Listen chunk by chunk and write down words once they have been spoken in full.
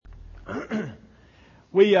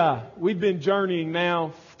We've been journeying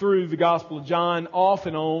now through the Gospel of John off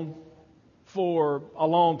and on for a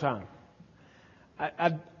long time.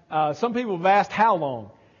 Some people have asked how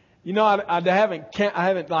long. You know, I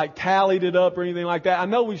haven't like tallied it up or anything like that. I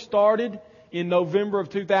know we started in November of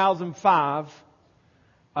 2005,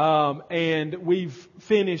 and we've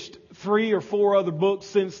finished 3 or 4 other books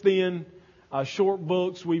since then. Short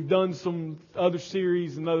books. We've done some other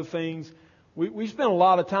series and other things. We spent a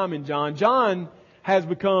lot of time in John. John has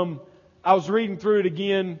become, I was reading through it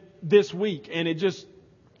again this week, and it just,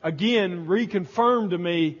 again, reconfirmed to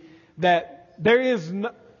me that there is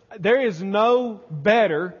no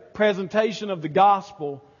better presentation of the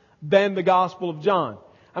gospel than the Gospel of John.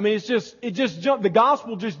 I mean, the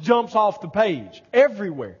gospel just jumps off the page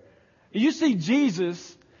everywhere. You see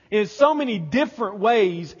Jesus in so many different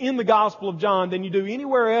ways in the Gospel of John than you do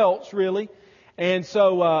anywhere else, really. And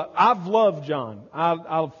so I've loved John.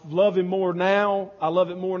 I love him more now. I love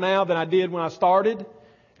it more now than I did when I started.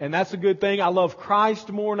 And that's a good thing. I love Christ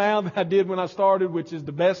more now than I did when I started, which is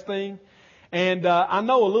the best thing. And I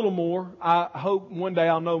know a little more. I hope one day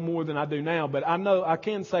I'll know more than I do now. But I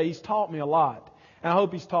can say He's taught me a lot. And I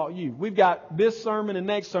hope He's taught you. We've got this sermon and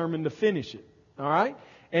next sermon to finish it. All right?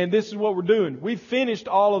 And this is what we're doing. We've finished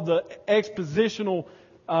all of the expositional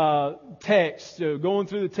text, going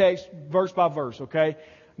through the text verse by verse, okay?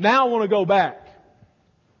 Now I want to go back.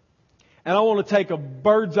 And I want to take a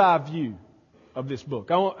bird's eye view of this book.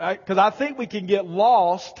 Because I think we can get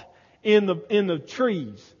lost in the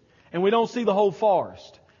trees. And we don't see the whole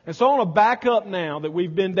forest. And so I want to back up now that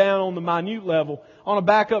we've been down on the minute level. I want to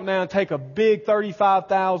back up now and take a big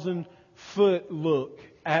 35,000 foot look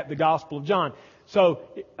at the Gospel of John. So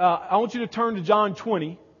I want you to turn to John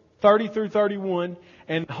 20, 30 through 31,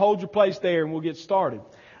 and hold your place there and we'll get started.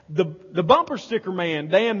 The bumper sticker man,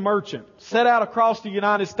 Dan Merchant, set out across the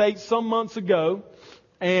United States some months ago,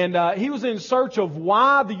 and he was in search of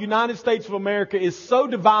why the United States of America is so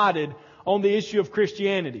divided on the issue of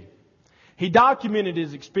Christianity. He documented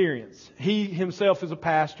his experience. He himself is a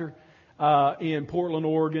pastor in Portland,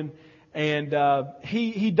 Oregon, and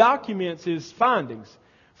he documents his findings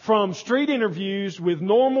from street interviews with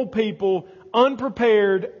normal people,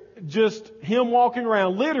 unprepared, just him walking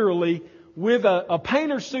around literally with a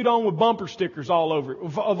painter's suit on with bumper stickers all over it,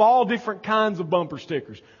 of all different kinds of bumper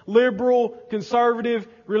stickers. Liberal, conservative,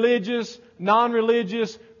 religious,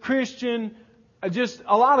 non-religious, Christian, just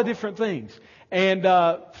a lot of different things. And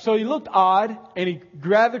so he looked odd, and he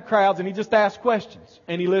gathered crowds, and he just asked questions.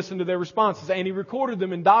 And he listened to their responses. And he recorded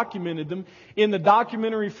them and documented them in the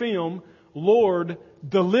documentary film, Lord,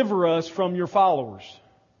 Deliver Us from Your Followers.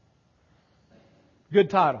 Good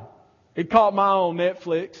title. It caught my eye on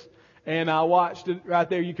Netflix, and I watched it right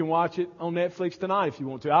there. You can watch it on Netflix tonight if you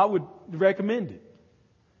want to. I would recommend it.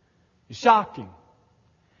 It's shocking.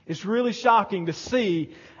 It's really shocking to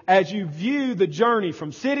see as you view the journey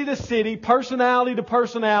from city to city, personality to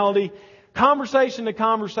personality, conversation to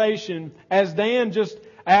conversation, as Dan just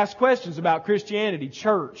asked questions about Christianity,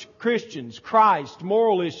 church, Christians, Christ,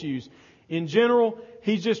 moral issues. In general,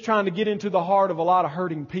 he's just trying to get into the heart of a lot of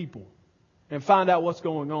hurting people and find out what's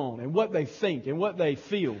going on and what they think and what they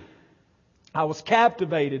feel. I was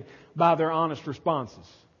captivated by their honest responses.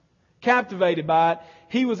 Captivated by it.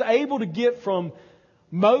 He was able to get from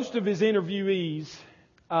most of his interviewees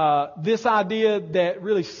this idea that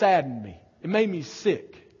really saddened me. It made me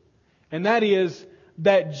sick. And that is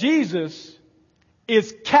that Jesus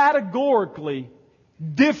is categorically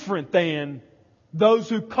different than those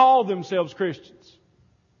who call themselves Christians.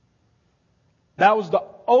 That was the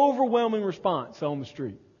overwhelming response on the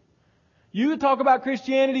street. You talk about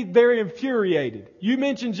Christianity, they're infuriated. You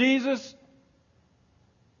mention Jesus,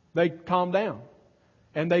 they calm down.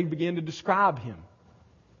 And they begin to describe Him.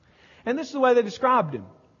 And this is the way they described Him.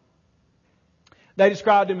 They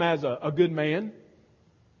described Him as a good man,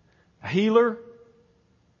 a healer,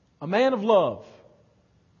 a man of love,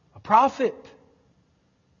 a prophet.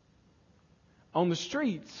 On the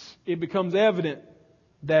streets, it becomes evident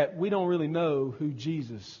that we don't really know who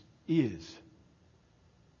Jesus is.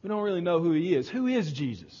 We don't really know who He is. Who is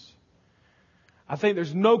Jesus? I think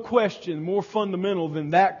there's no question more fundamental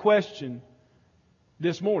than that question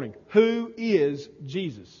this morning. Who is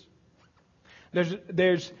Jesus?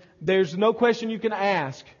 There's no question you can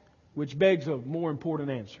ask which begs a more important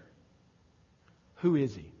answer. Who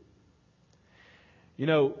is He? You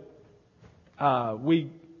know, we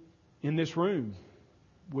in this room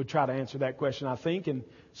would try to answer that question, I think, and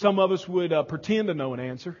some of us would pretend to know an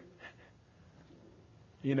answer.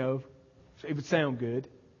 You know, it would sound good.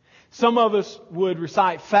 Some of us would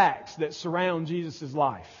recite facts that surround Jesus'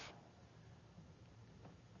 life.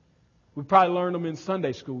 We probably learned them in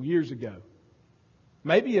Sunday school years ago.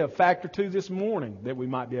 Maybe a fact or two this morning that we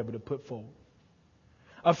might be able to put forward.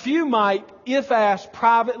 A few might, if asked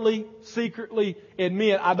privately, secretly,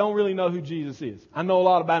 admit, I don't really know who Jesus is. I know a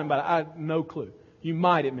lot about Him, but I have no clue. You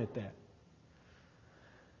might admit that.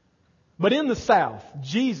 But in the South,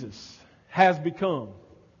 Jesus has become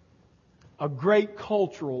a great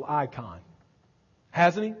cultural icon.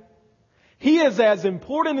 Hasn't He? He is as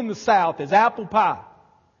important in the South as apple pie,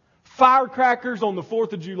 firecrackers on the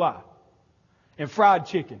 4th of July, and fried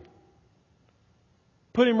chicken.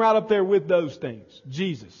 Put Him right up there with those things.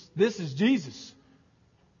 Jesus. This is Jesus.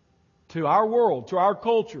 To our world, to our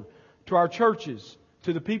culture, to our churches,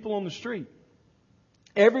 to the people on the street.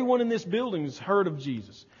 Everyone in this building has heard of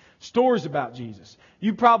Jesus. Stories about Jesus.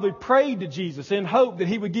 You probably prayed to Jesus in hope that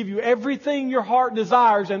He would give you everything your heart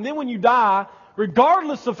desires. And then when you die,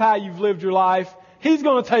 regardless of how you've lived your life, He's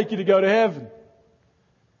going to take you to go to heaven.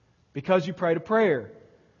 Because you prayed a prayer.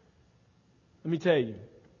 Let me tell you.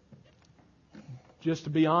 Just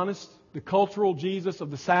to be honest, the cultural Jesus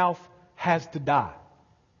of the South has to die.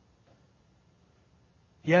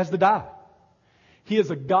 He has to die. He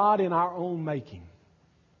is a God in our own making.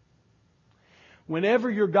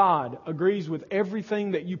 Whenever your God agrees with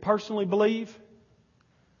everything that you personally believe,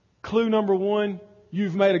 clue number one,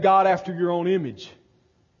 you've made a God after your own image.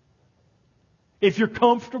 If you're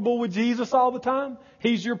comfortable with Jesus all the time,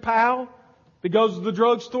 He's your pal that goes to the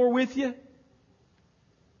drugstore with you,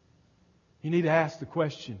 you need to ask the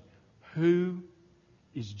question, who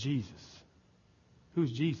is Jesus? Who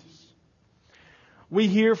is Jesus? We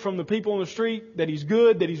hear from the people on the street that He's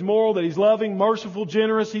good, that He's moral, that He's loving, merciful,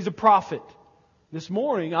 generous. He's a prophet. This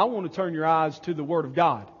morning, I want to turn your eyes to the Word of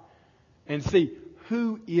God and see,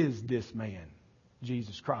 who is this man,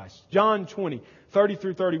 Jesus Christ? John 20, 30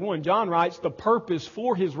 through 31. John writes the purpose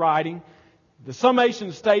for his writing, the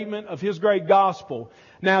summation statement of His great gospel.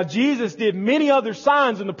 Now Jesus did many other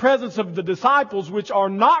signs in the presence of the disciples which are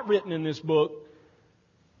not written in this book,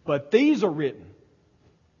 but these are written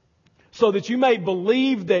so that you may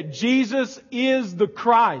believe that Jesus is the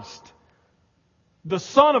Christ, the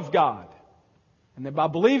Son of God, and that by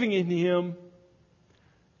believing in Him,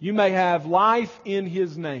 you may have life in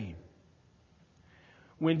His name.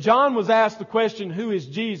 When John was asked the question, who is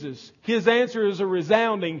Jesus? His answer is a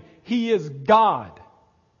resounding, He is God.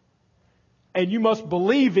 And you must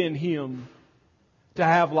believe in Him to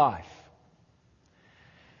have life.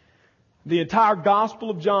 The entire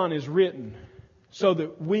Gospel of John is written so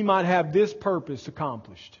that we might have this purpose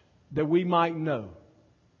accomplished. That we might know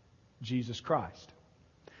Jesus Christ.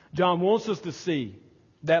 John wants us to see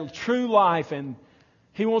that true life, and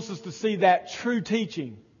he wants us to see that true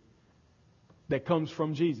teaching that comes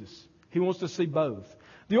from Jesus. He wants to see both.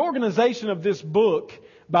 The organization of this book,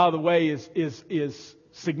 by the way, is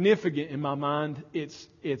significant in my mind.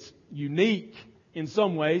 It's unique in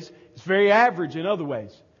some ways. It's very average in other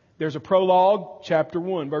ways. There's a prologue, chapter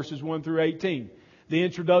 1, verses 1 through 18. The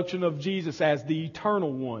introduction of Jesus as the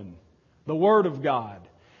Eternal One, the Word of God,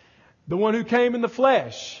 the one who came in the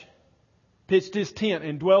flesh, pitched His tent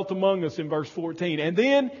and dwelt among us in verse 14. And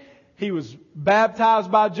then He was baptized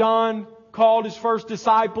by John, called His first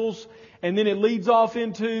disciples, and then it leads off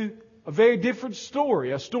into a very different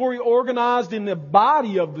story. A story organized in the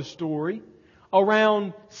body of the story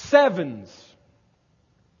around sevens.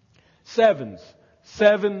 Sevens.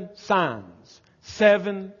 7 signs.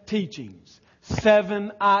 7 teachings.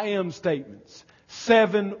 7 I am statements.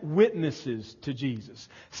 7 witnesses to Jesus.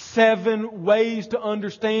 7 ways to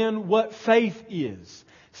understand what faith is.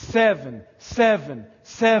 7, 7,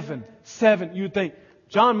 7, 7. You would think,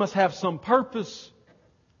 John must have some purpose.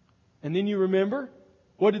 And then you remember,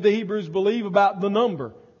 what did the Hebrews believe about the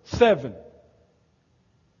number 7?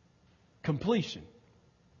 Completion.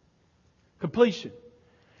 Completion.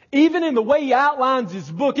 Even in the way he outlines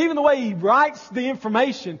his book, even the way he writes the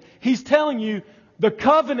information, he's telling you the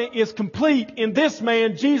covenant is complete in this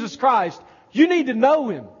man, Jesus Christ. You need to know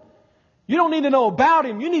Him. You don't need to know about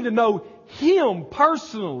Him. You need to know Him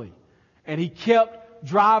personally. And he kept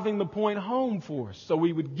driving the point home for us so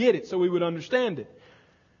we would get it, so we would understand it.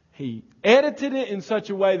 He edited it in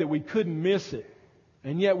such a way that we couldn't miss it.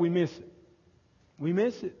 And yet we miss it. We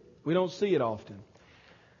miss it. We don't see it often.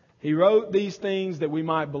 He wrote these things that we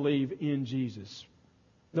might believe in Jesus.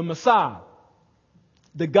 The Messiah,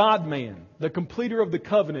 the God-man, the completer of the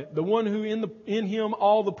covenant, the one who in Him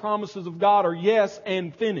all the promises of God are yes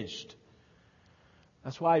and finished.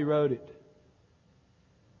 That's why he wrote it.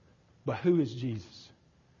 But who is Jesus?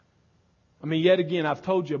 I mean, yet again, I've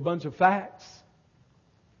told you a bunch of facts.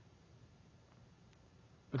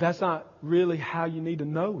 But that's not really how you need to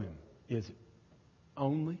know Him, is it?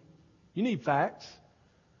 Only? You need facts,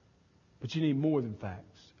 but you need more than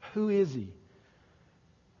facts. Who is He?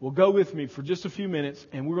 Well, go with me for just a few minutes,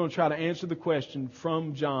 and we're going to try to answer the question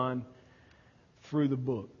from John through the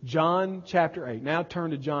book. John chapter 8. Now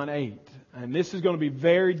turn to John 8. And this is going to be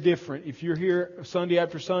very different. If you're here Sunday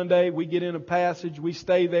after Sunday, we get in a passage, we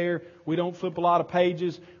stay there, we don't flip a lot of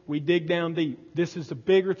pages, we dig down deep. This is the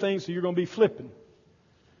bigger thing, so you're going to be flipping,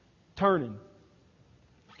 turning.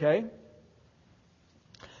 Okay?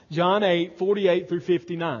 John 8, 48 through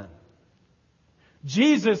 59.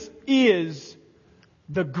 Jesus is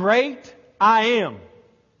the great I am.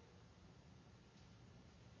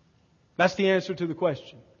 That's the answer to the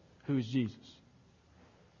question. Who is Jesus?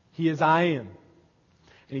 He is I am.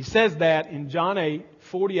 And He says that in John 8,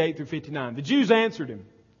 48 through 59. The Jews answered Him.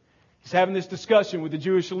 He's having this discussion with the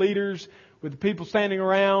Jewish leaders, with the people standing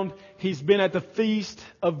around. He's been at the feast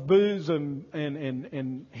of booths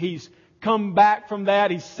and he's come back from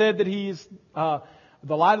that. He said that He is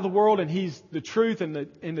the light of the world and He's the truth and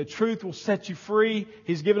the truth will set you free.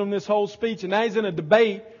 He's given them this whole speech. And now He's in a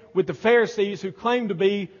debate with the Pharisees who claim to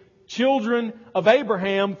be children of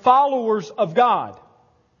Abraham, followers of God.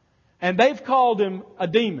 And they've called Him a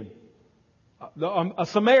demon. A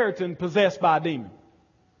Samaritan possessed by a demon.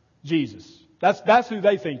 Jesus. That's who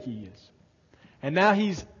they think He is. And now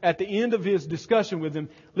He's at the end of His discussion with them.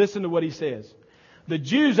 Listen to what He says. The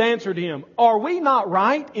Jews answered Him, "Are we not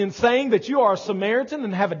right in saying that you are a Samaritan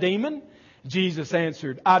and have a demon?" Jesus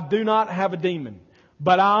answered, "I do not have a demon,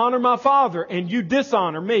 but I honor my Father, and you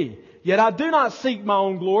dishonor me. Yet I do not seek my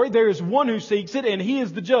own glory. There is one who seeks it, and He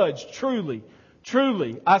is the judge. Truly,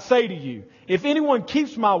 truly, I say to you, if anyone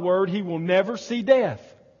keeps my word, he will never see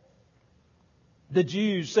death." The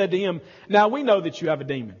Jews said to Him, "Now we know that you have a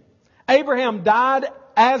demon. Abraham died,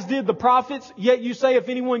 as did the prophets, yet you say if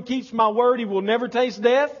anyone keeps my word, he will never taste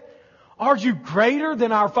death? Are you greater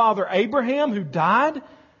than our father Abraham, who died?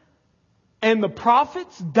 And the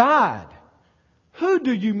prophets died. Who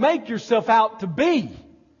do you make yourself out to be?"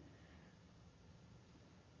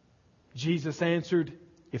 Jesus answered,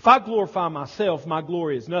 "If I glorify myself, my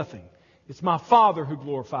glory is nothing. It's my Father who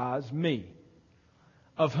glorifies me,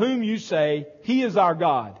 of whom you say, He is our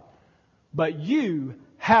God. But you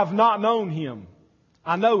have not known Him.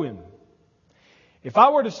 I know Him. If I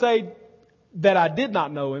were to say that I did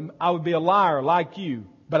not know Him, I would be a liar like you.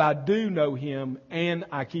 But I do know Him, and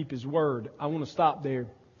I keep His word." I want to stop there.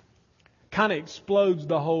 Kind of explodes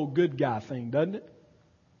the whole good guy thing, doesn't it?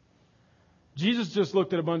 Jesus just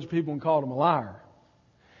looked at a bunch of people and called them a liar.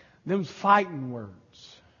 Them's fighting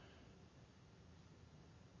words.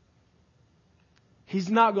 He's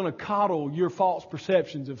not going to coddle your false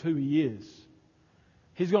perceptions of who He is.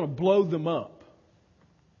 He's going to blow them up.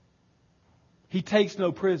 He takes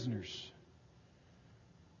no prisoners.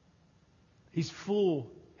 He's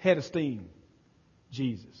full head of steam,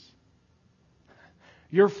 Jesus.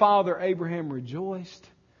 Your father Abraham rejoiced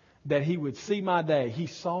that he would see my day. He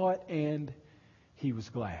saw it and he was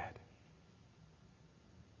glad.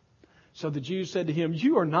 So the Jews said to Him,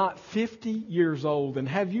 "You are not 50 years old, and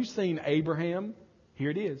have you seen Abraham?" Here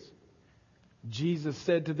it is. Jesus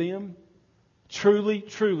said to them, "Truly,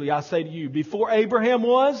 truly, I say to you, before Abraham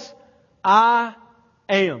was, I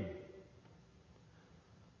am."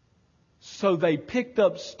 So they picked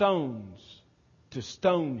up stones to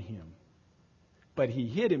stone Him. But He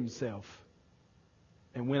hid Himself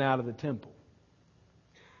and went out of the temple.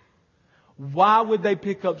 Why would they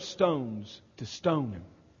pick up stones to stone Him?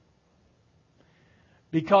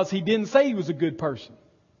 Because He didn't say He was a good person.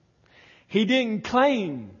 He didn't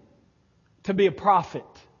claim to be a prophet.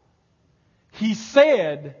 He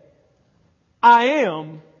said, "I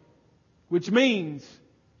am," which means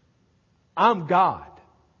I'm God.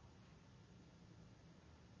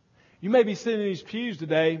 You may be sitting in these pews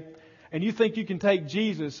today and you think you can take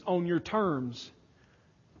Jesus on your terms.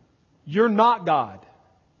 You're not God.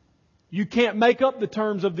 You can't make up the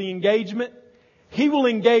terms of the engagement. He will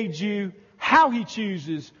engage you how He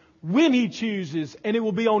chooses, when He chooses, and it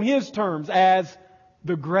will be on His terms as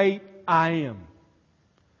the great I am.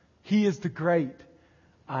 He is the great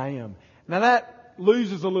I am. Now that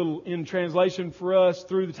loses a little in translation for us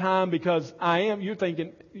through the time because I am, you're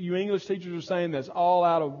thinking, you English teachers are saying that's all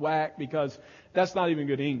out of whack because that's not even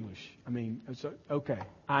good English. I mean, okay,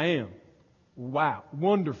 I am. Wow,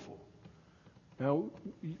 wonderful. No,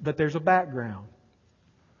 but there's a background.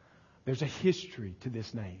 There's a history to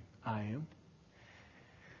this name, I am.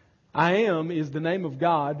 I am is the name of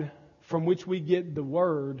God from which we get the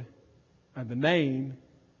word, the name,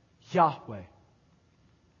 Yahweh.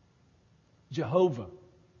 Jehovah.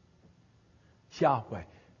 Yahweh.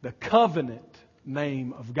 The covenant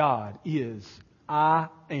name of God is I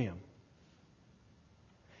am.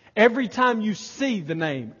 Every time you see the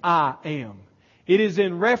name, I am, it is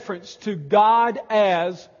in reference to God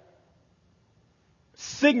as,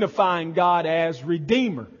 signifying God as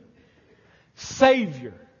Redeemer,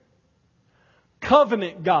 Savior,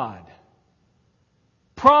 Covenant God,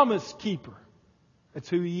 Promise Keeper. That's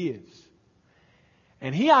who He is.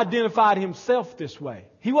 And He identified Himself this way.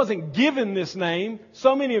 He wasn't given this name.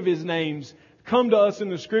 So many of His names come to us in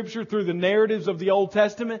the Scripture through the narratives of the Old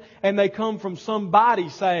Testament, and they come from somebody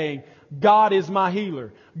saying, God is my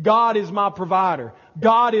healer. God is my provider.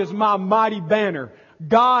 God is my mighty banner.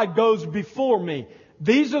 God goes before me.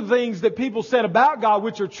 These are things that people said about God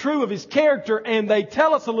which are true of His character, and they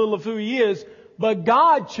tell us a little of who He is. But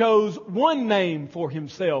God chose one name for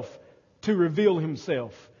Himself to reveal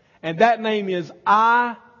Himself. And that name is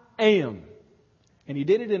I Am. And He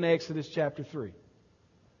did it in Exodus chapter 3.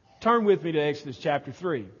 Turn with me to Exodus chapter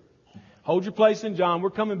 3. Hold your place in John. We're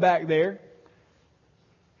coming back there.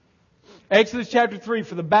 Exodus chapter 3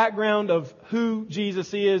 for the background of who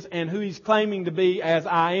Jesus is and who He's claiming to be as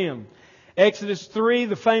I Am. Exodus 3,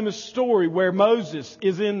 the famous story where Moses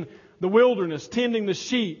is in the wilderness tending the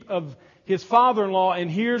sheep of his father-in-law and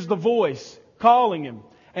hears the voice calling him.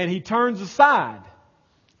 And he turns aside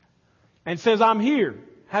and says, I'm here.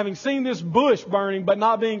 Having seen this bush burning but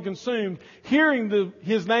not being consumed, hearing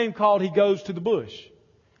his name called, he goes to the bush.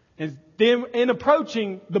 And then in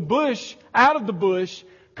approaching the bush, out of the bush,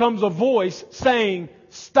 comes a voice saying,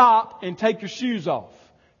 stop and take your shoes off.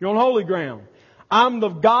 You're on holy ground. I'm the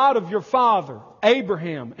God of your father,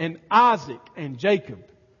 Abraham and Isaac and Jacob.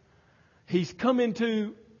 He's come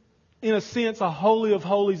into, in a sense, a holy of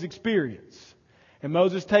holies experience. And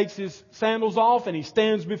Moses takes his sandals off and he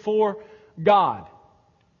stands before God.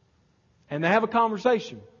 And they have a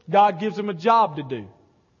conversation. God gives him a job to do.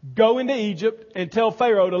 Go into Egypt and tell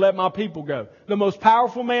Pharaoh to let my people go. The most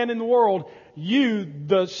powerful man in the world, you,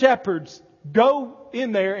 the shepherds, go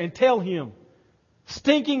in there and tell him,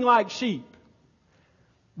 stinking like sheep.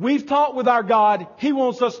 We've talked with our God. He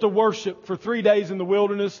wants us to worship for 3 days in the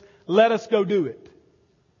wilderness. Let us go do it.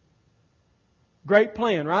 Great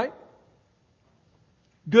plan, right?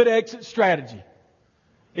 Good exit strategy.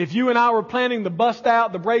 If you and I were planning the bust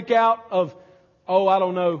out, the breakout of,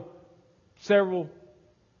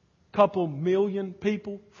 couple million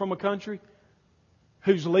people from a country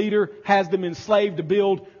whose leader has them enslaved to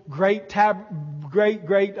build great towers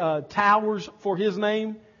for his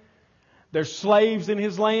name. They're slaves in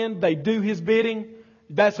his land. They do his bidding.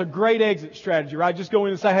 That's a great exit strategy, right? Just go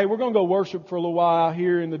in and say, hey, we're going to go worship for a little while out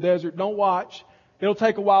here in the desert. Don't watch. It'll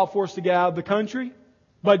take a while for us to get out of the country,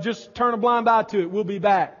 but just turn a blind eye to it. We'll be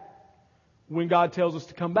back when God tells us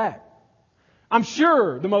to come back. I'm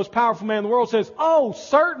sure the most powerful man in the world says, oh,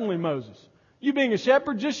 certainly, Moses. You being a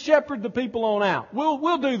shepherd, just shepherd the people on out.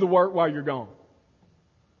 We'll do the work while you're gone.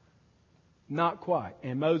 Not quite.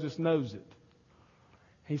 And Moses knows it.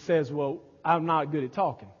 He says, well, I'm not good at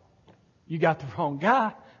talking. You got the wrong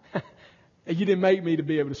guy. You didn't make me to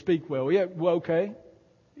be able to speak well. Yeah, well, okay.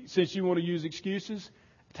 Since you want to use excuses,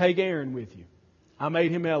 take Aaron with you. I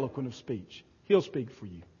made him eloquent of speech. He'll speak for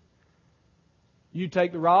you. You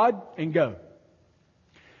take the rod and go.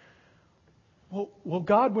 Well,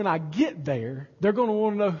 God, when I get there, they're going to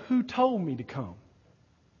want to know who told me to come.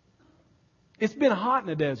 It's been hot in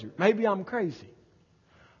the desert. Maybe I'm crazy.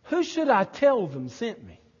 Who should I tell them sent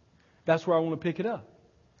me? That's where I want to pick it up.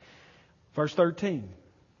 Verse 13.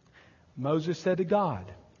 Moses said to God,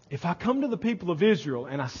 if I come to the people of Israel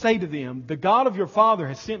and I say to them, the God of your father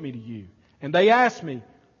has sent me to you, and they ask me,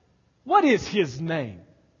 what is His name?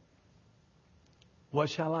 What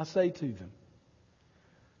shall I say to them?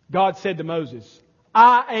 God said to Moses,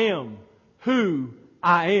 I am who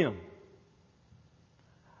I am.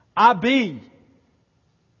 I be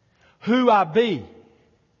who I be.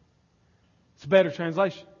 It's a better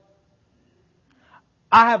translation.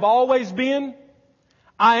 I have always been,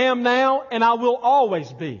 I am now, and I will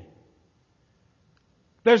always be.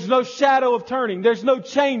 There's no shadow of turning. There's no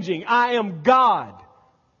changing. I am God.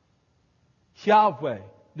 Yahweh,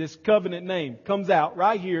 this covenant name, comes out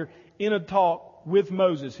right here in a talk with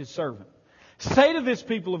Moses, his servant. Say to this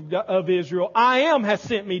people of Israel, I am has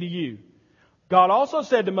sent me to you. God also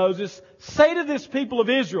said to Moses, say to this people of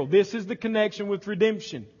Israel, this is the connection with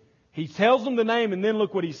redemption. He tells them the name and then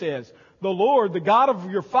look what he says. The Lord, the God of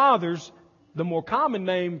your fathers, the more common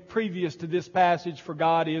name previous to this passage for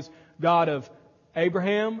God is God of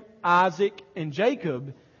Abraham, Isaac, and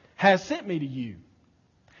Jacob, has sent me to you.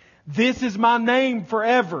 This is my name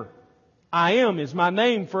forever. I am is my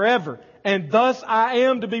name forever. And thus I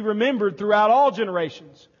am to be remembered throughout all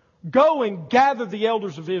generations. Go and gather the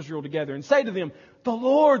elders of Israel together and say to them, the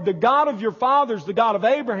Lord, the God of your fathers, the God of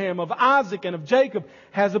Abraham, of Isaac, and of Jacob,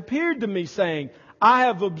 has appeared to me, saying, I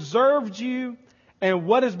have observed you and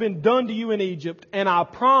what has been done to you in Egypt, and I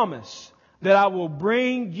promise that I will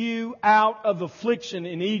bring you out of affliction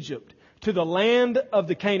in Egypt to the land of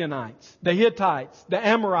the Canaanites, the Hittites, the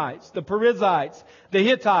Amorites, the Perizzites, the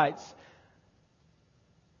Hittites,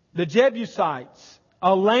 the Jebusites,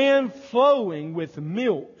 a land flowing with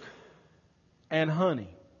milk and honey.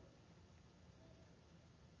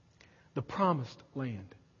 The promised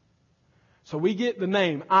land. So we get the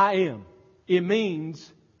name, I am. It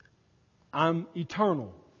means I'm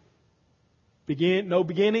eternal. No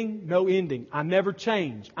beginning, no ending. I never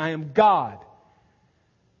change. I am God.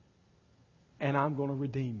 And I'm going to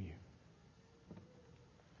redeem you.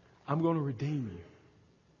 I'm going to redeem you.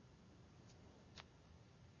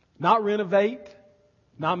 Not renovate,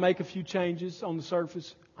 not make a few changes on the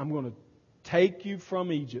surface. I'm going to take you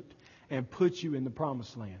from Egypt and put you in the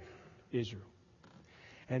promised land, Israel.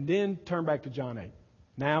 And then turn back to John 8.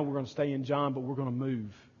 Now we're going to stay in John, but we're going to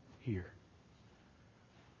move here.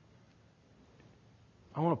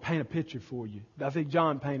 I want to paint a picture for you. I think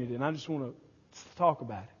John painted it, and I just want to talk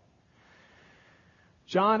about it.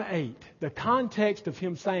 John 8, the context of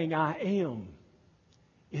him saying, I am,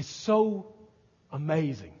 is so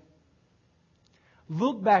amazing.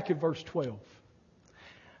 Look back at verse 12.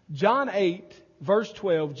 John 8, verse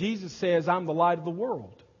 12, Jesus says, I'm the light of the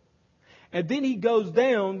world. And then he goes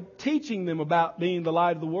down teaching them about being the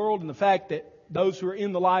light of the world and the fact that those who are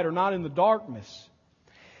in the light are not in the darkness.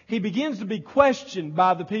 He begins to be questioned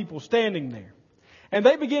by the people standing there. And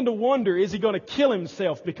they begin to wonder, is he going to kill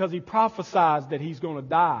himself because he prophesies that he's going to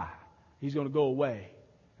die? He's going to go away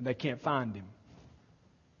and they can't find him.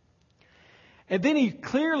 And then he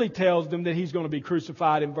clearly tells them that he's going to be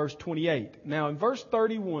crucified in verse 28. Now in verse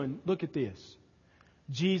 31, look at this.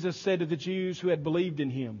 Jesus said to the Jews who had believed in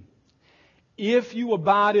him, if you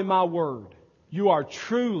abide in my word, you are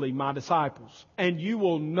truly my disciples, and you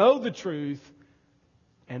will know the truth.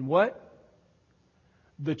 And what?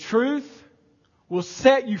 The truth will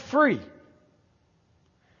set you free.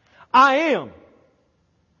 I am.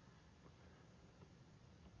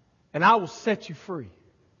 And I will set you free.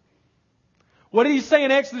 What did he say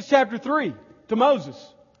in Exodus chapter 3 to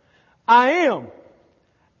Moses? I am.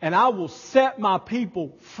 And I will set my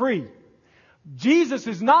people free. Jesus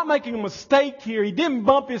is not making a mistake here. He didn't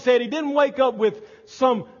bump his head. He didn't wake up with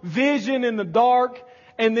some vision in the dark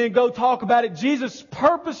and then go talk about it. Jesus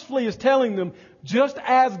purposefully is telling them, just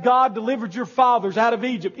as God delivered your fathers out of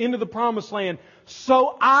Egypt into the promised land,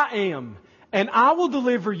 so I am. And I will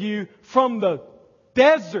deliver you from the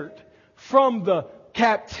desert, from the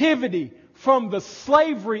captivity, from the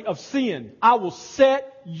slavery of sin. I will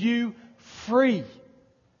set you free.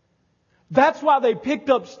 That's why they picked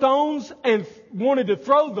up stones and wanted to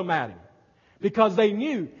throw them at him. Because they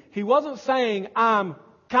knew he wasn't saying, I'm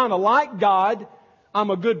kind of like God. I'm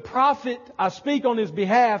a good prophet. I speak on his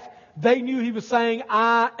behalf. They knew he was saying,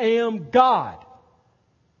 I am God.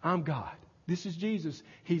 I'm God. This is Jesus.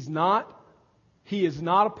 He is not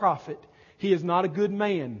a prophet. He is not a good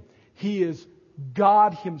man. He is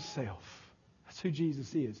God himself. That's who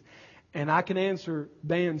Jesus is. And I can answer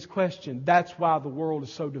Dan's question. That's why the world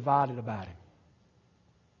is so divided about him.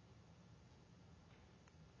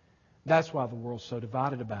 That's why the world's so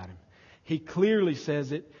divided about him. He clearly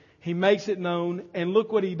says it. He makes it known. And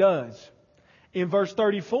look what he does. In verse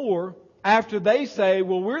 34, after they say,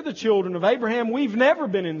 well, we're the children of Abraham. We've never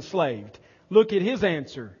been enslaved. Look at his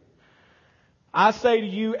answer. I say to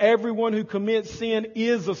you, everyone who commits sin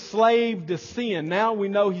is a slave to sin. Now we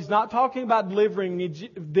know he's not talking about delivering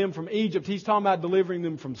them from Egypt. He's talking about delivering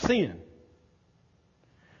them from sin.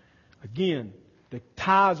 Again, the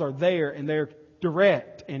ties are there and they're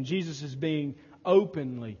direct. And Jesus is being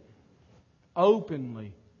openly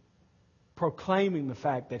proclaiming the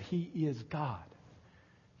fact that He is God.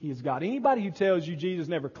 He is God. Anybody who tells you Jesus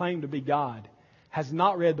never claimed to be God has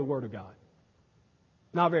not read the Word of God.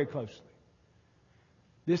 Not very closely.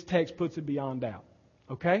 This text puts it beyond doubt.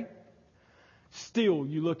 Okay? Still,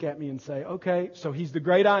 you look at me and say, okay, so He's the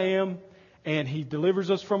great I am, and He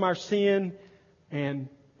delivers us from our sin, and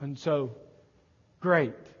so,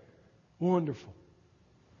 great. Wonderful.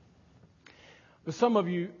 But some of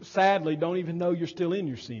you, sadly, don't even know you're still in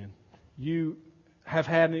your sin. You have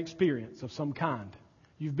had an experience of some kind.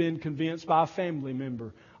 You've been convinced by a family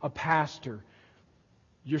member, a pastor,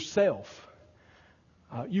 yourself.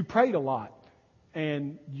 You prayed a lot.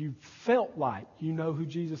 And you felt like you know who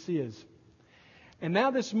Jesus is. And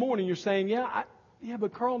now this morning you're saying,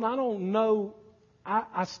 but Carlton, I don't know.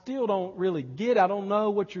 I still don't really get it. I don't know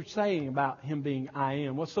what you're saying about Him being I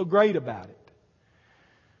am. What's so great about it?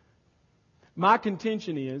 My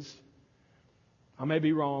contention is, I may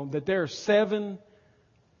be wrong, that there are 7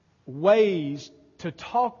 ways to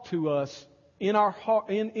talk to us in our heart,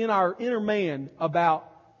 in our inner man about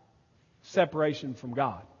separation from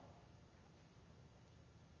God.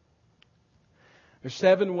 There's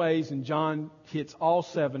 7 ways, and John hits all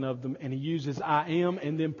 7 of them, and he uses I am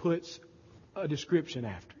and then puts a description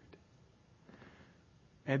after it.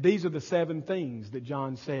 And these are the 7 things that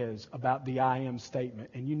John says about the I am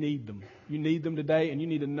statement, and you need them. You need them today, and you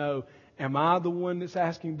need to know, am I the one that's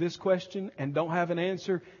asking this question and don't have an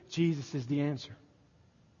answer? Jesus is the answer.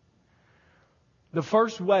 The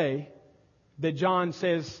first way that John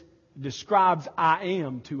describes I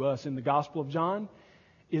am to us in the Gospel of John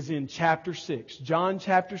is in chapter 6. John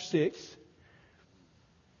chapter 6.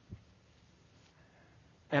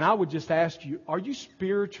 And I would just ask you, are you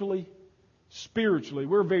spiritually,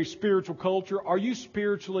 we're a very spiritual culture, are you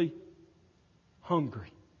spiritually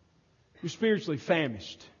hungry? You're spiritually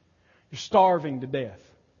famished. You're starving to death.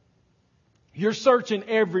 You're searching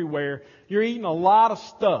everywhere. You're eating a lot of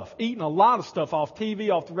stuff off TV,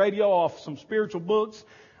 off the radio, off some spiritual books.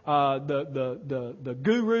 The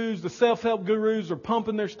gurus, the self-help gurus are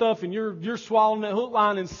pumping their stuff, and you're swallowing that hook,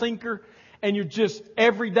 line, and sinker, and you're just,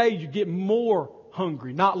 every day you get more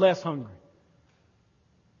hungry, not less hungry.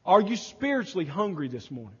 Are you spiritually hungry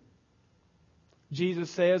this morning? Jesus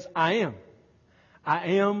says, I am. I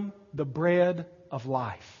am the bread of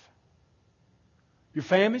life. You're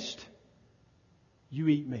famished? You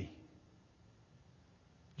eat me.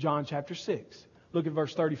 John chapter 6. Look at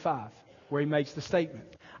verse 35, where he makes the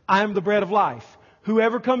statement. I am the bread of life.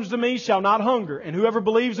 Whoever comes to me shall not hunger, and whoever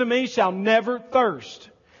believes in me shall never thirst.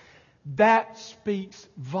 That speaks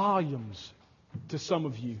volumes to some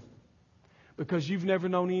of you, because you've never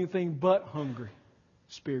known anything but hunger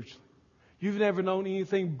spiritually. You've never known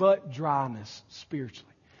anything but dryness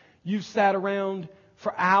spiritually. You've sat around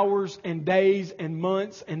for hours and days and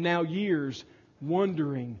months and now years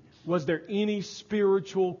wondering, was there any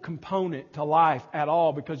spiritual component to life at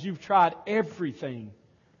all? Because you've tried everything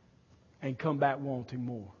and come back wanting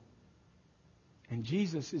more. And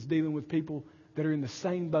Jesus is dealing with people that are in the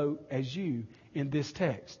same boat as you in this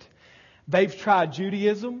text. They've tried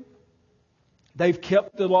Judaism. They've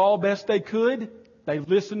kept the law best they could. They've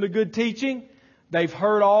listened to good teaching. They've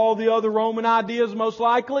heard all the other Roman ideas most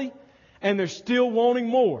likely. And they're still wanting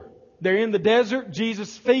more. They're in the desert.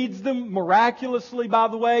 Jesus feeds them miraculously, by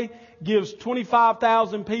the way. Gives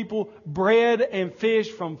 25,000 people bread and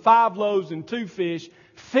fish from 5 loaves and 2 fish.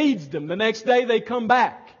 Feeds them. The next day they come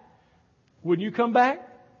back. Wouldn't you come back?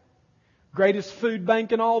 Greatest food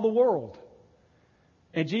bank in all the world.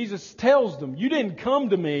 And Jesus tells them, you didn't come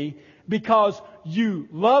to me because you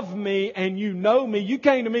love me and you know me. You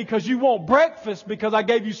came to me because you want breakfast because I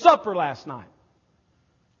gave you supper last night.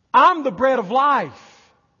 I'm the bread of life.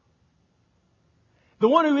 The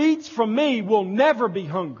one who eats from me will never be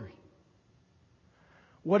hungry.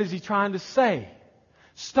 What is he trying to say?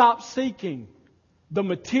 Stop seeking the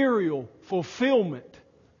material fulfillment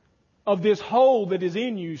of this hole that is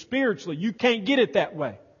in you spiritually. You can't get it that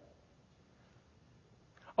way.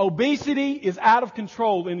 Obesity is out of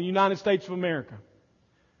control in the United States of America.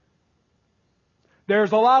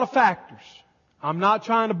 There's a lot of factors. I'm not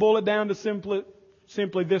trying to boil it down to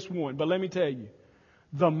simply this one, but let me tell you,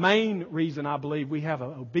 the main reason I believe we have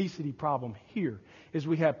an obesity problem here is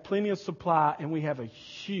we have plenty of supply and we have a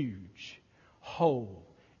huge hole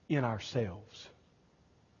in ourselves.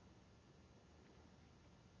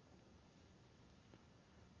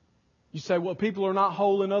 You say, well, people are not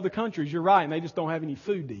whole in other countries. You're right, and they just don't have any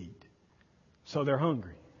food to eat. So they're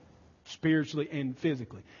hungry, spiritually and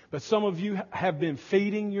physically. But some of you have been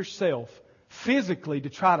feeding yourself physically to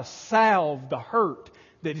try to salve the hurt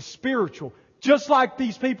that is spiritual, just like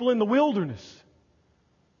these people in the wilderness.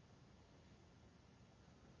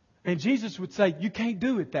 And Jesus would say, you can't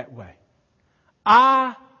do it that way.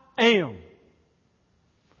 I am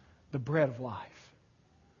the bread of life.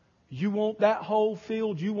 You want that hole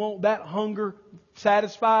filled? You want that hunger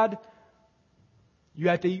satisfied? You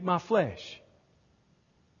have to eat my flesh.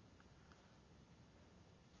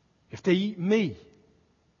 You have to eat me.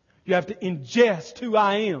 You have to ingest who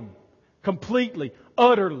I am completely,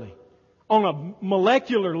 utterly, on a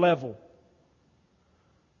molecular level.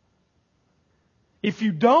 If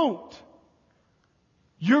you don't,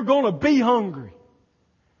 you're going to be hungry.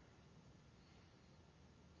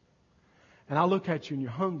 And I look at you and you're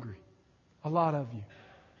hungry. A lot of you.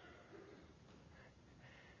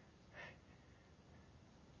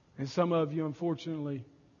 And some of you, unfortunately,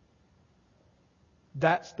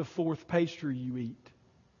 that's the 4th pastry you eat.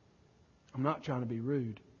 I'm not trying to be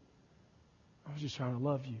rude. I was just trying to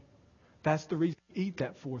love you. That's the reason you eat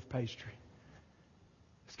that fourth pastry.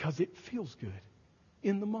 It's because it feels good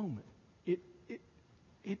in the moment.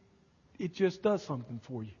 It just does something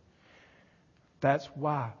for you. That's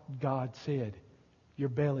why God said, your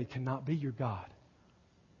belly cannot be your God.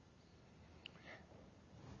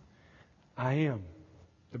 I am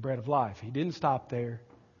the bread of life. He didn't stop there.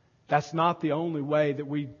 That's not the only way that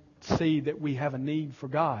we see that we have a need for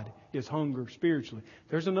God, is hunger spiritually.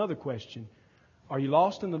 There's another question. Are you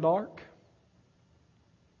lost in the dark?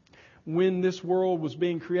 When this world was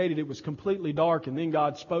being created, it was completely dark, and then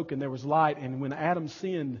God spoke and there was light. And when Adam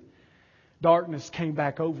sinned, darkness came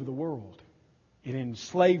back over the world. It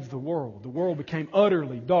enslaved the world. The world became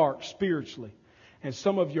utterly dark spiritually. And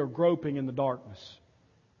some of you are groping in the darkness.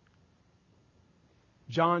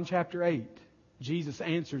 John chapter 8, Jesus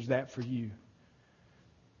answers that for you.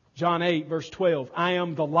 John 8 verse 12, I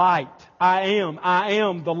am the light. I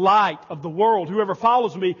am the light of the world. Whoever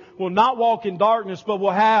follows me will not walk in darkness, but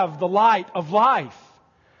will have the light of life.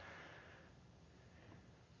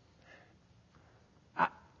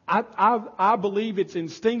 I believe it's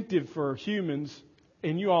instinctive for humans,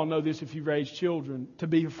 and you all know this if you raise children, to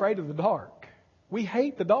be afraid of the dark. We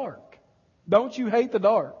hate the dark. Don't you hate the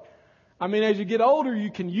dark? I mean, as you get older,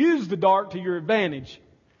 you can use the dark to your advantage.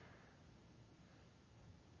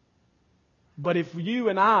 But if you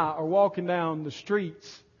and I are walking down the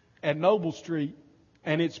streets at Noble Street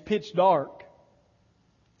and it's pitch dark,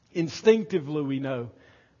 instinctively we know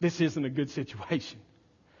this isn't a good situation.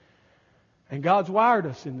 And God's wired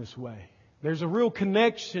us in this way. There's a real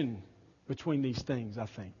connection between these things, I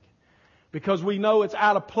think. Because we know it's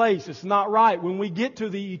out of place. It's not right. When we get to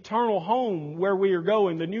the eternal home where we are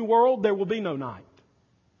going, the new world, there will be no night.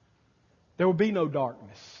 There will be no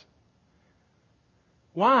darkness.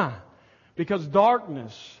 Why? Because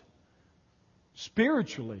darkness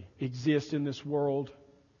spiritually exists in this world,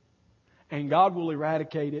 and God will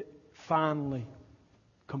eradicate it finally,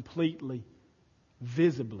 completely,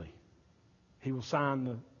 visibly. He will sign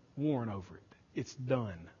the warrant over it. It's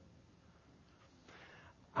done.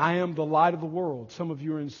 I am the light of the world. Some of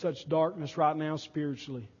you are in such darkness right now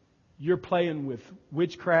spiritually. You're playing with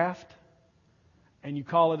witchcraft, and you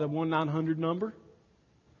call it a 1-900 number,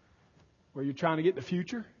 where you're trying to get the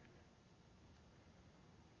future.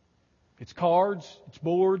 It's cards, it's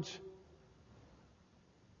boards.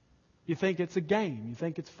 You think it's a game. You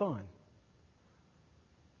think it's fun.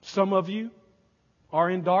 Some of you are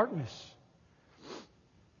in darkness.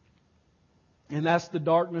 And that's the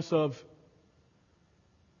darkness of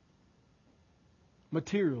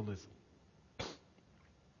materialism.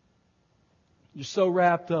 You're so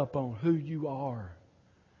wrapped up on who you are,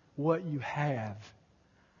 what you have,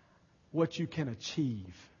 what you can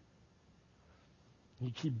achieve.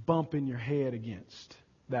 You keep bumping your head against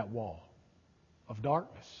that wall of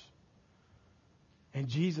darkness. And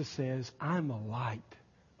Jesus says, I'm the light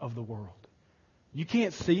of the world. You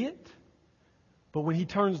can't see it, but when He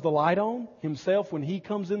turns the light on Himself, when He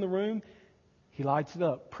comes in the room, He lights it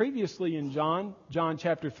up. Previously in John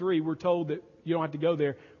chapter 3, we're told that you don't have to go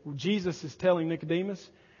there. Jesus is telling Nicodemus,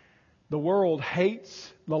 the world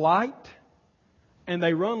hates the light, and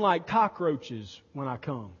they run like cockroaches when I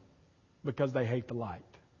come because they hate the light.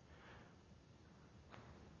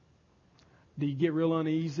 Do you get real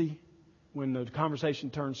uneasy when the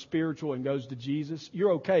conversation turns spiritual and goes to Jesus?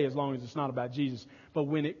 You're okay as long as it's not about Jesus. But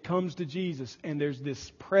when it comes to Jesus and there's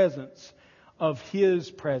this presence of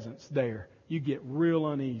His presence there, you get real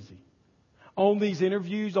uneasy. On these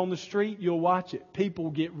interviews on the street, you'll watch it.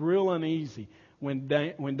 People get real uneasy when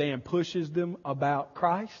Dan pushes them about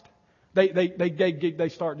Christ. They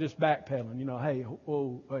start just backpedaling. You know, hey,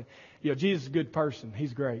 Jesus is a good person.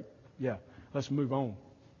 He's great. Yeah, let's move on.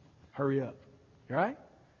 Hurry up. Right?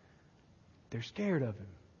 They're scared of Him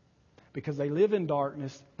because they live in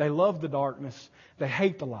darkness. They love the darkness. They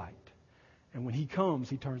hate the light. And when He comes,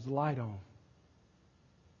 He turns the light on.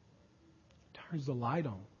 Turns the light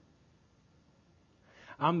on.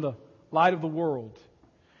 I'm the light of the world.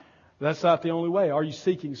 That's not the only way. Are you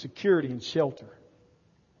seeking security and shelter?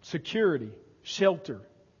 Security, shelter,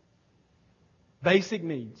 basic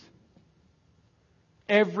needs.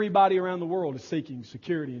 Everybody around the world is seeking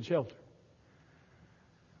security and shelter.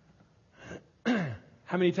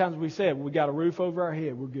 How many times have we said, we got a roof over our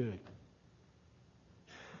head, we're good?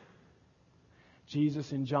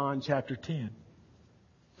 Jesus in John chapter 10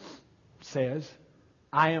 says,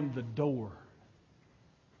 I am the door.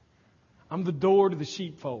 I'm the door to the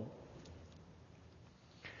sheepfold.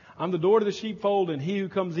 I'm the door to the sheepfold, and he who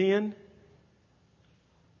comes in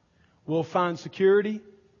will find security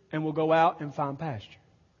and will go out and find pasture.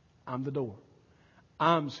 I'm the door.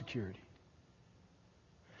 I'm security.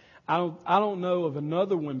 I don't know of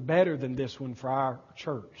another one better than this one for our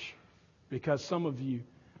church, because some of you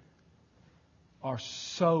are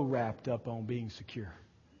so wrapped up on being secure.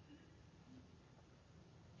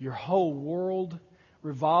 Your whole world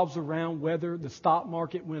revolves around whether the stock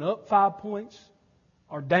market went up 5 points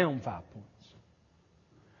or down 5 points.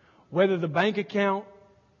 Whether the bank account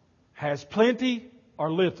has plenty or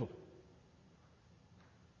little.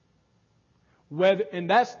 And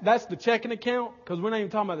that's the checking account, because we're not even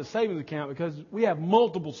talking about the savings account, because we have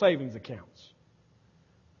multiple savings accounts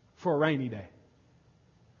for a rainy day.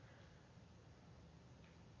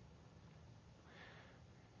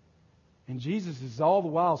 And Jesus is all the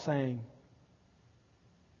while saying,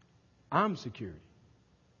 I'm security.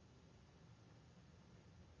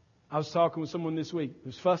 I was talking with someone this week who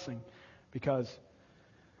was fussing because,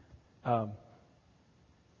 I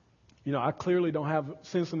clearly don't have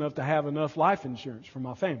sense enough to have enough life insurance for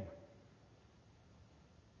my family.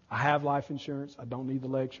 I have life insurance. I don't need the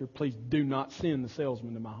lecture. Please do not send the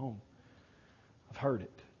salesman to my home. I've heard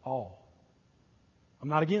it all. I'm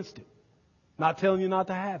not against it. I'm not telling you not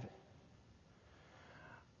to have it.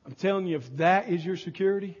 I'm telling you, if that is your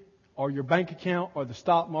security, or your bank account, or the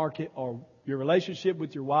stock market, or your relationship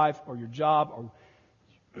with your wife, or your job,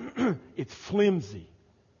 or it's flimsy.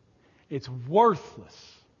 It's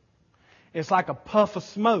worthless. It's like a puff of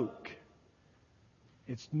smoke.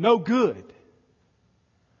 It's no good.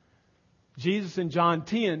 Jesus in John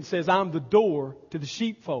 10 says, I'm the door to the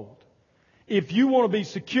sheepfold. If you want to be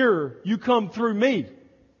secure, you come through me.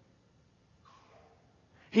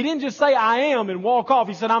 He didn't just say, I am, and walk off.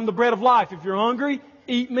 He said, I'm the bread of life. If you're hungry,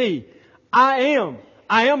 eat me. I am.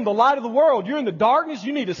 I am the light of the world. You're in the darkness.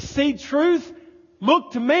 You need to see truth.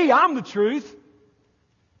 Look to me. I'm the truth.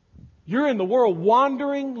 You're in the world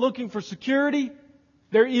wandering, looking for security.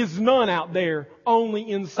 There is none out there, only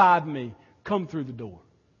inside me. Come through the door.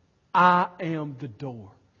 I am the door.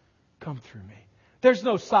 Come through me. There's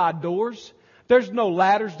no side doors. There's no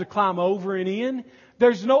ladders to climb over and in.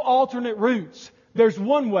 There's no alternate routes. There's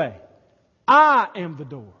one way. I am the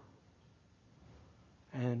door.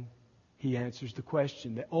 And He answers the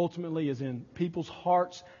question that ultimately is in people's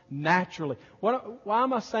hearts naturally. Why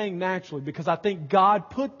am I saying naturally? Because I think God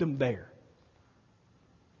put them there.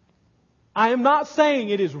 I am not saying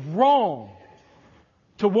it is wrong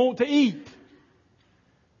to want to eat.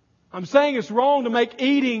 I'm saying it's wrong to make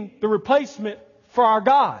eating the replacement for our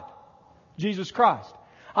God, Jesus Christ.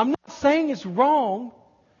 I'm not saying it's wrong.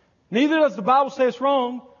 Neither does the Bible say it's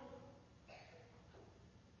wrong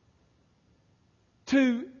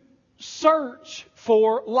to search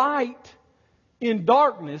for light in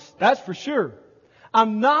darkness. That's for sure.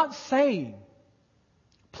 I'm not saying,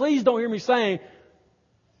 please don't hear me saying,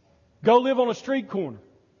 go live on a street corner.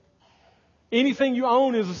 Anything you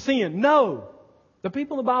own is a sin. No. The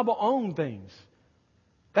people in the Bible own things.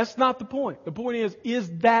 That's not the point. The point is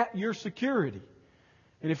that your security?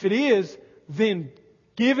 And if it is, then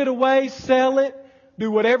give it away, sell it,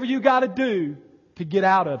 do whatever you got to do to get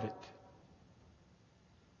out of it.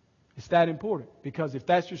 It's that important, because if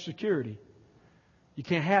that's your security, you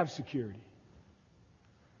can't have security.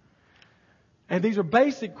 And these are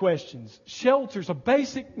basic questions. Shelter's a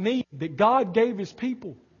basic need that God gave His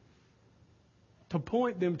people to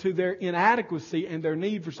point them to their inadequacy and their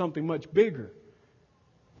need for something much bigger.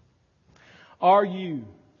 Are you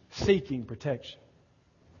seeking protection?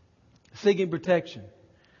 Seeking protection.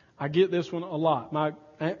 I get this one a lot.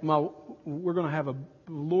 We're going to have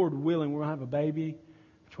Lord willing, we're going to have a baby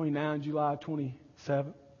between now and July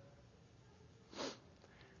 27th.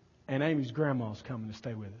 And Amy's grandma's coming to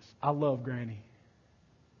stay with us. I love Granny.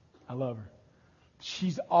 I love her.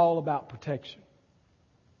 She's all about protection.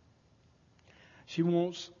 She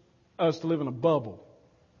wants us to live in a bubble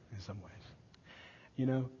in some ways. You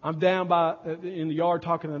know, I'm down in the yard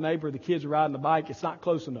talking to the neighbor. The kids are riding the bike. It's not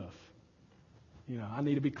close enough. You know, I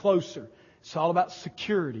need to be closer. It's all about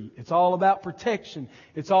security. It's all about protection.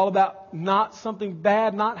 It's all about not something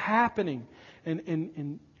bad not happening.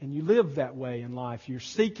 And you live that way in life. You're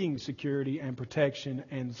seeking security and protection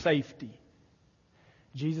and safety.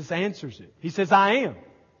 Jesus answers it. He says, I am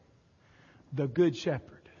the good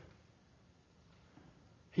shepherd.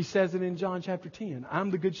 He says it in John chapter 10. I'm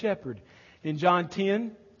the good shepherd. In John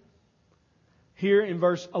 10, here in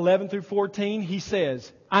verse 11 through 14, He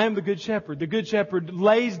says, I am the good shepherd. The good shepherd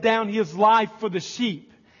lays down his life for the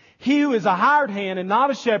sheep. He who is a hired hand and not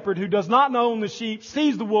a shepherd, who does not own the sheep,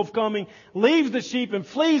 sees the wolf coming, leaves the sheep and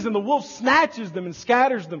flees, and the wolf snatches them and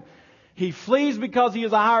scatters them. He flees because he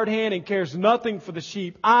is a hired hand and cares nothing for the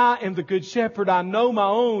sheep. I am the good shepherd. I know my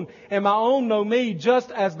own, and my own know me,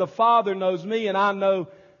 just as the Father knows me, and I know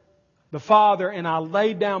the Father, and I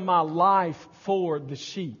lay down my life for the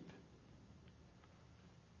sheep.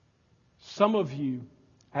 Some of you,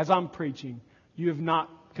 as I'm preaching, you have not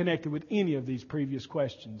connected with any of these previous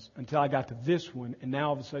questions until I got to this one, and now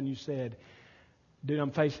all of a sudden you said, dude,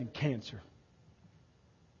 I'm facing cancer.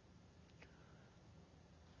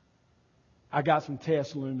 I got some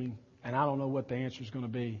tests looming, and I don't know what the answer is going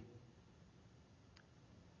to be.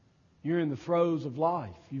 You're in the throes of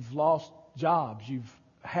life. You've lost jobs. You've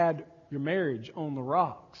had your marriage on the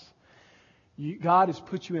rocks. God has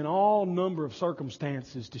put you in all number of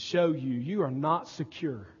circumstances to show you are not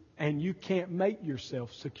secure, and you can't make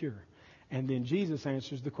yourself secure. And then Jesus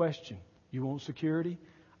answers the question. You want security?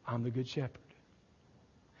 I'm the good shepherd.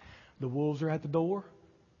 The wolves are at the door.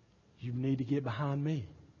 You need to get behind me.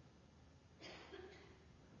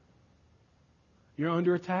 You're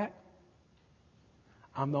under attack.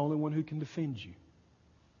 I'm the only one who can defend you.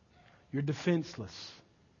 You're defenseless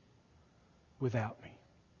without me.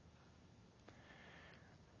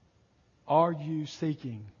 Are you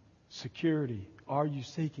seeking security? Are you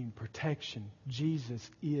seeking protection?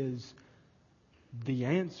 Jesus is the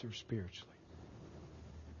answer spiritually.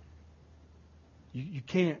 You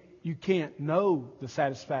can't know the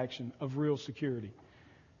satisfaction of real security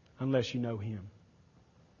unless you know Him.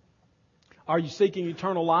 Are you seeking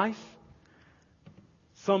eternal life?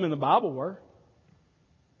 Some in the Bible were.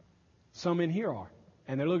 Some in here are.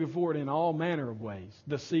 And they're looking for it in all manner of ways.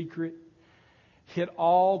 The Secret hit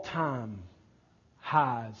all-time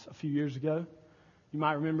highs a few years ago. You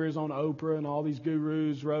might remember it was on Oprah, and all these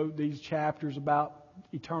gurus wrote these chapters about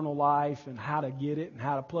eternal life and how to get it and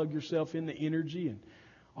how to plug yourself into energy and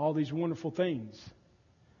all these wonderful things.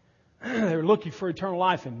 They were looking for eternal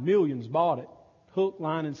life, and millions bought it. Hook,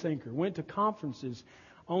 line, and sinker. Went to conferences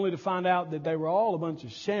only to find out that they were all a bunch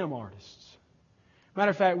of sham artists.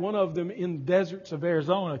 Matter of fact, one of them in the deserts of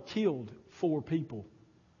Arizona killed 4 people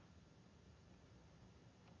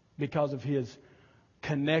because of his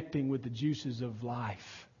connecting with the juices of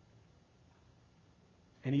life.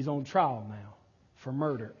 And he's on trial now for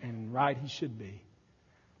murder, and right he should be.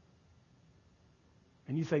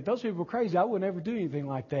 And you think, those people are crazy. I would never do anything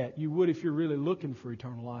like that. You would if you're really looking for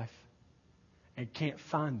eternal life and can't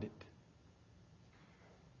find it.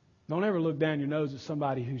 Don't ever look down your nose at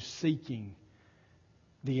somebody who's seeking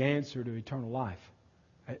the answer to eternal life.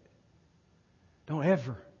 Don't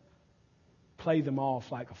ever play them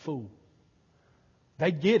off like a fool.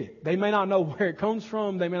 They get it. They may not know where it comes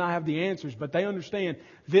from. They may not have the answers, but they understand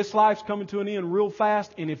this life's coming to an end real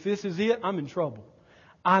fast, and if this is it, I'm in trouble.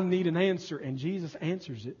 I need an answer. And Jesus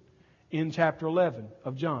answers it in chapter 11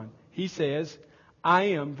 of John. He says, I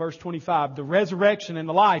am, verse 25, the resurrection and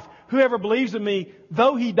the life. Whoever believes in me,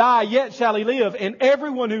 though he die, yet shall he live. And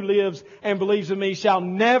everyone who lives and believes in me shall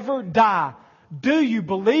never die. Do you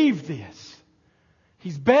believe this?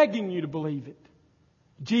 He's begging you to believe it.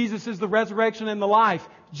 Jesus is the resurrection and the life.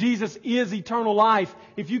 Jesus is eternal life.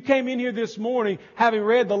 If you came in here this morning having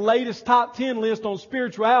read the latest top 10 list on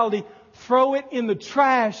spirituality, throw it in the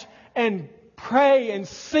trash and pray and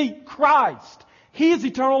seek Christ. He is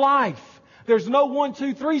eternal life. There's no 1,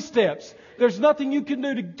 2, 3 steps. There's nothing you can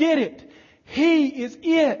do to get it. He is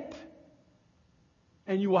it.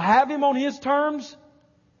 And you will have Him on His terms,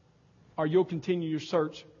 or you'll continue your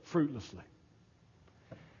search fruitlessly.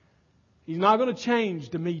 He's not going to change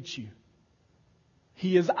to meet you.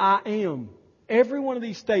 He is I am. Every one of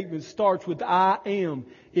these statements starts with I am.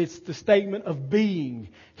 It's the statement of being.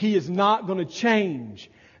 He is not going to change.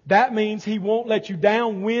 That means He won't let you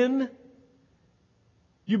down when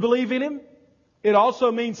you believe in Him. It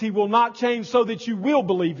also means He will not change so that you will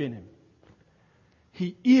believe in Him.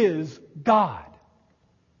 He is God.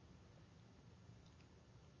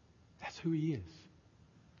 That's who He is.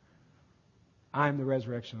 I am the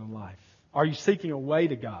resurrection and life. Are you seeking a way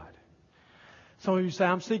to God? Some of you say,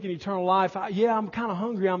 I'm seeking eternal life. I'm kind of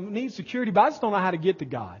hungry. I need security, but I just don't know how to get to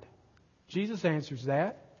God. Jesus answers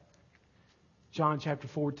that. John chapter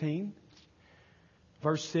 14,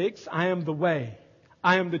 verse 6. I am the way.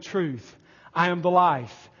 I am the truth. I am the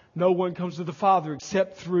life. No one comes to the Father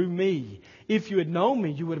except through me. If you had known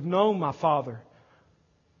me, you would have known my Father.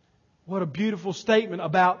 What a beautiful statement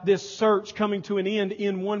about this search coming to an end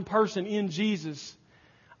in one person, in Jesus.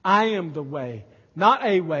 I am the way. Not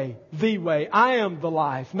a way, the way. I am the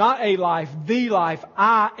life. Not a life, the life.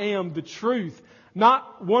 I am the truth.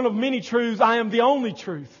 Not one of many truths. I am the only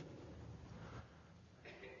truth.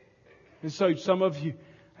 And so some of you,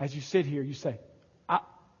 as you sit here, you say,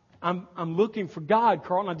 I'm looking for God,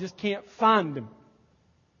 Carl, and I just can't find Him.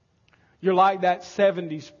 You're like that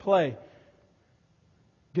 70s play,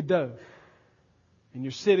 Godot. And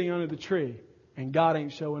you're sitting under the tree, and God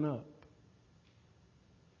ain't showing up.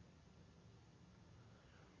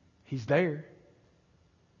 He's there.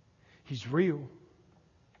 He's real.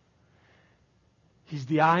 He's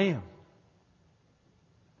the I am.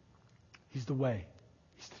 He's the way.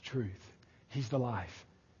 He's the truth. He's the life.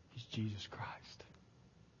 He's Jesus Christ.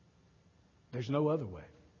 There's no other way.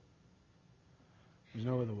 There's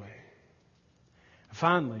no other way.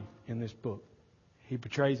 Finally, in this book, he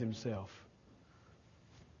portrays himself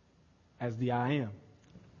as the I am.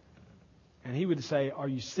 And he would say, are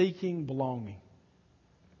you seeking belonging?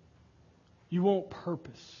 You want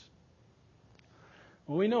purpose.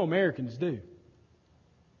 Well, we know Americans do.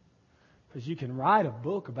 Because you can write a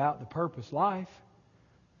book about the purpose life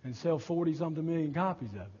and sell 40-something million copies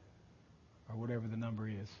of it. Or whatever the number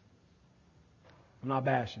is. I'm not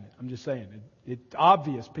bashing it. I'm just saying it's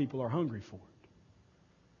obvious people are hungry for it.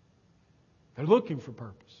 They're looking for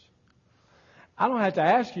purpose. I don't have to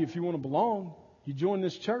ask you if you want to belong. You join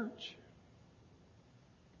this church.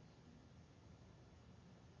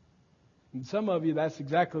 And some of you, that's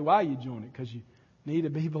exactly why you join it, because you need to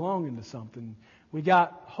be belonging to something. We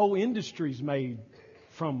got whole industries made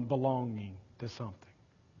from belonging to something.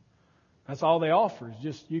 That's all they offer is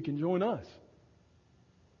just you can join us.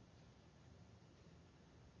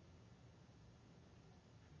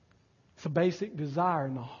 It's a basic desire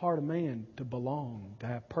in the heart of man to belong, to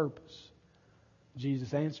have purpose.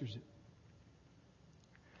 Jesus answers it.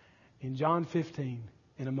 In John 15,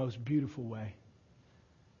 in a most beautiful way.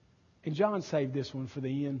 And John saved this one for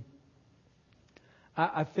the end.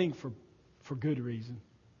 I think for good reason.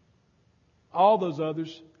 All those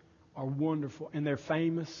others are wonderful and they're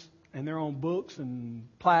famous and they're on books and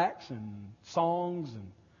plaques and songs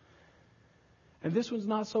and this one's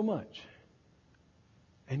not so much.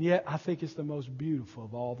 And yet I think it's the most beautiful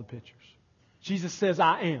of all the pictures. Jesus says,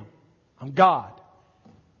 I am. I'm God.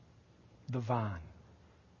 The vine.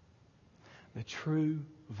 The true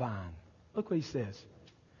vine. Look what he says.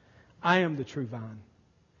 I am the true vine.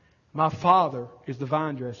 My Father is the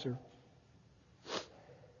vine dresser.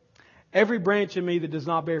 Every branch in me that does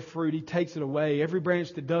not bear fruit, He takes it away. Every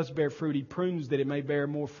branch that does bear fruit, He prunes that it may bear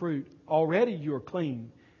more fruit. Already you are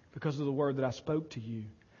clean because of the word that I spoke to you.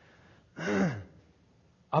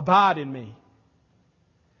 Abide in me,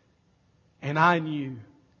 and I in you.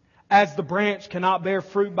 As the branch cannot bear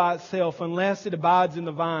fruit by itself unless it abides in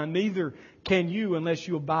the vine, neither can you unless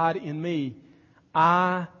you abide in me.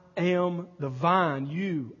 I am the vine,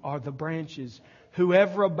 you are the branches.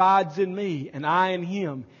 Whoever abides in me and I in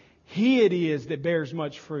him, he it is that bears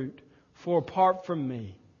much fruit. For apart from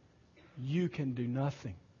me, you can do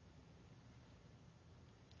nothing.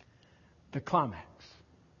 The climax.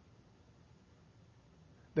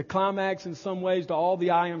 The climax in some ways to all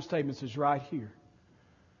the I am statements is right here.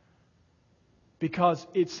 Because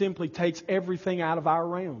it simply takes everything out of our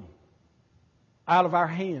realm. Out of our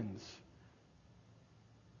hands.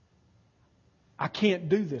 I can't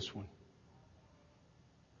do this one.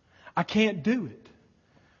 I can't do it.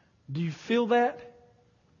 Do you feel that?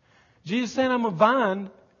 Jesus saying I'm a vine.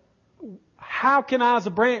 How can I as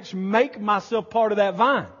a branch make myself part of that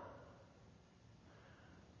vine?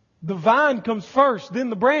 The vine comes first, then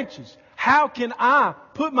the branches. How can I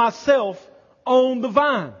put myself on the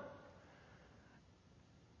vine?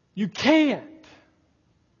 You can't.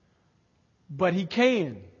 But He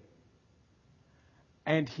can.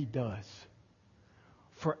 And He does.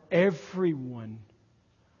 For everyone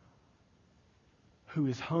who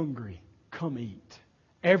is hungry, come eat.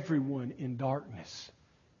 Everyone in darkness,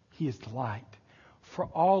 He is the light. For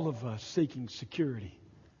all of us seeking security,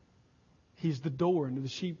 He is the door into the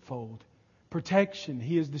sheepfold. Protection,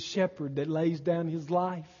 He is the shepherd that lays down His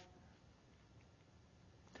life.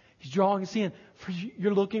 He's drawing us in.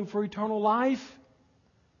 You're looking for eternal life?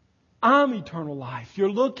 I'm eternal life.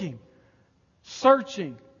 You're looking,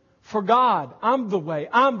 searching for God. I'm the way.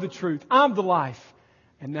 I'm the truth. I'm the life.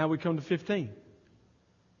 And now we come to 15.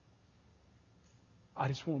 I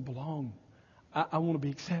just want to belong. I want to be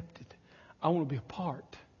accepted. I want to be a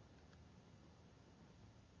part.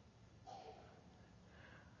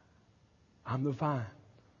 I'm the vine.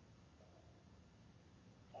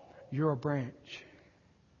 You're a branch.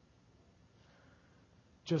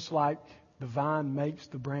 Just like the vine makes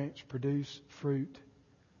the branch produce fruit,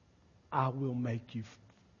 I will make you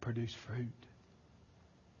produce fruit.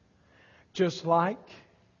 Just like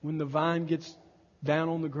when the vine gets down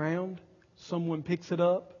on the ground, someone picks it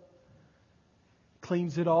up,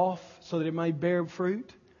 cleans it off so that it may bear fruit.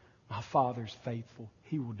 My Father's faithful.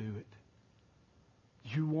 He will do it.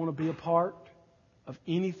 You want to be a part of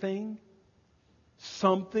anything,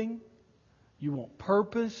 something, you want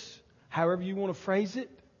purpose, however you want to phrase it,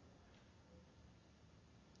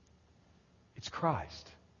 it's Christ.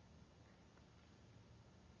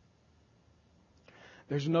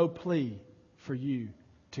 There's no plea for you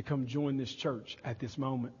to come join this church at this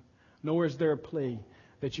moment. Nor is there a plea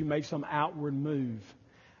that you make some outward move.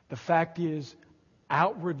 The fact is,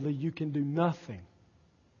 outwardly you can do nothing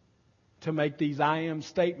to make these I am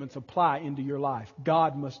statements apply into your life.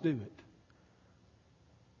 God must do it.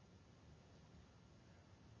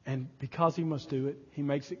 And because He must do it, He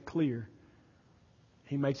makes it clear.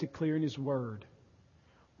 He makes it clear in His Word.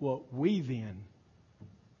 What we then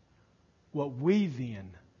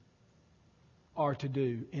are to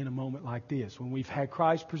do in a moment like this, when we've had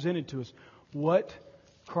Christ presented to us. What,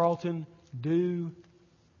 Carlton, do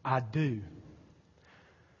I do?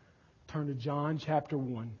 Turn to John chapter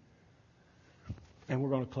 1. And we're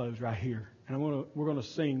going to close right here. And we're going to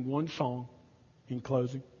sing one song in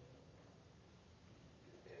closing.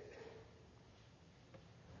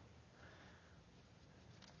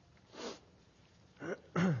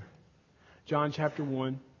 John chapter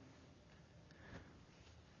 1.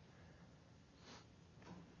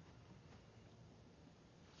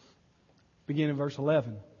 Begin in verse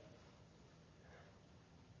 11.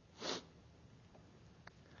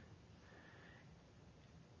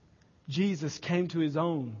 Jesus came to His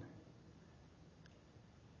own,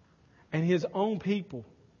 and His own people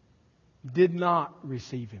did not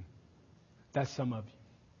receive Him. That's some of you.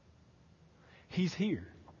 He's here.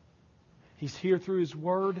 He's here through His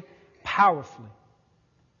Word powerfully.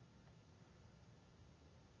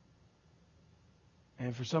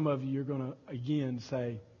 And for some of you, you're going to again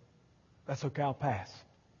say, that's okay, I'll pass.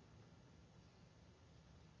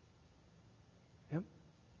 Yep.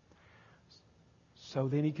 So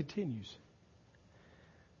then He continues.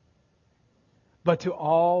 But to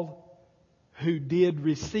all who did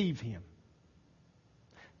receive Him,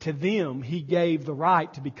 to them He gave the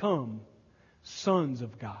right to become sons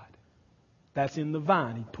of God. That's in the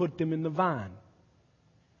vine. He put them in the vine.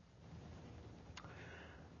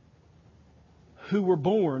 Who were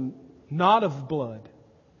born not of blood,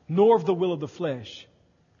 nor of the will of the flesh,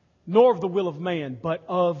 nor of the will of man, but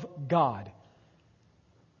of God.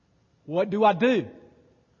 What do I do?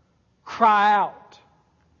 Cry out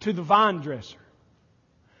to the vine dresser.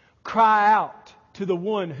 Cry out to the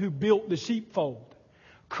one who built the sheepfold.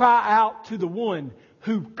 Cry out to the one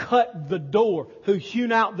who cut the door, who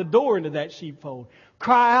hewn out the door into that sheepfold.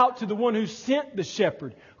 Cry out to the one who sent the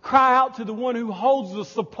shepherd. Cry out to the one who holds the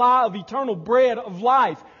supply of eternal bread of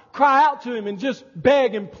life. Cry out to Him and just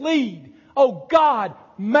beg and plead. Oh God,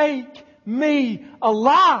 make me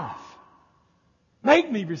alive.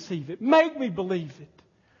 Make me receive it. Make me believe it.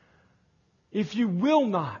 If you will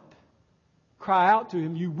not cry out to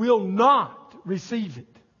Him, you will not receive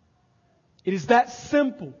it. It is that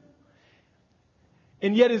simple.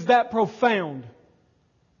 And yet is that profound.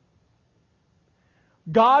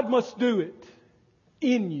 God must do it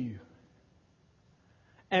in you.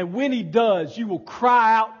 And when He does, you will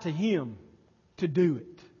cry out to Him to do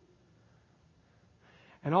it.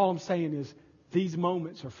 And all I'm saying is, these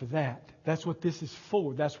moments are for that. That's what this is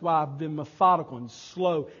for. That's why I've been methodical and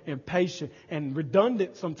slow and patient and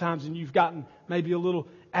redundant sometimes, and you've gotten maybe a little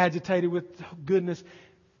agitated with, oh, goodness.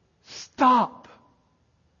 Stop.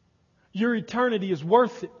 Your eternity is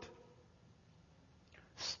worth it.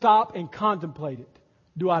 Stop and contemplate it.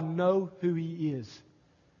 Do I know who He is?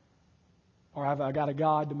 Or have I got a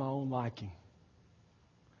God to my own liking?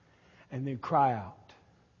 And then cry out.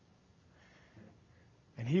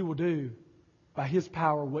 And He will do, by His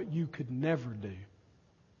power, what you could never do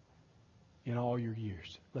in all your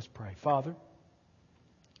years. Let's pray. Father,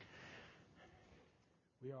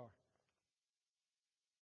 we are.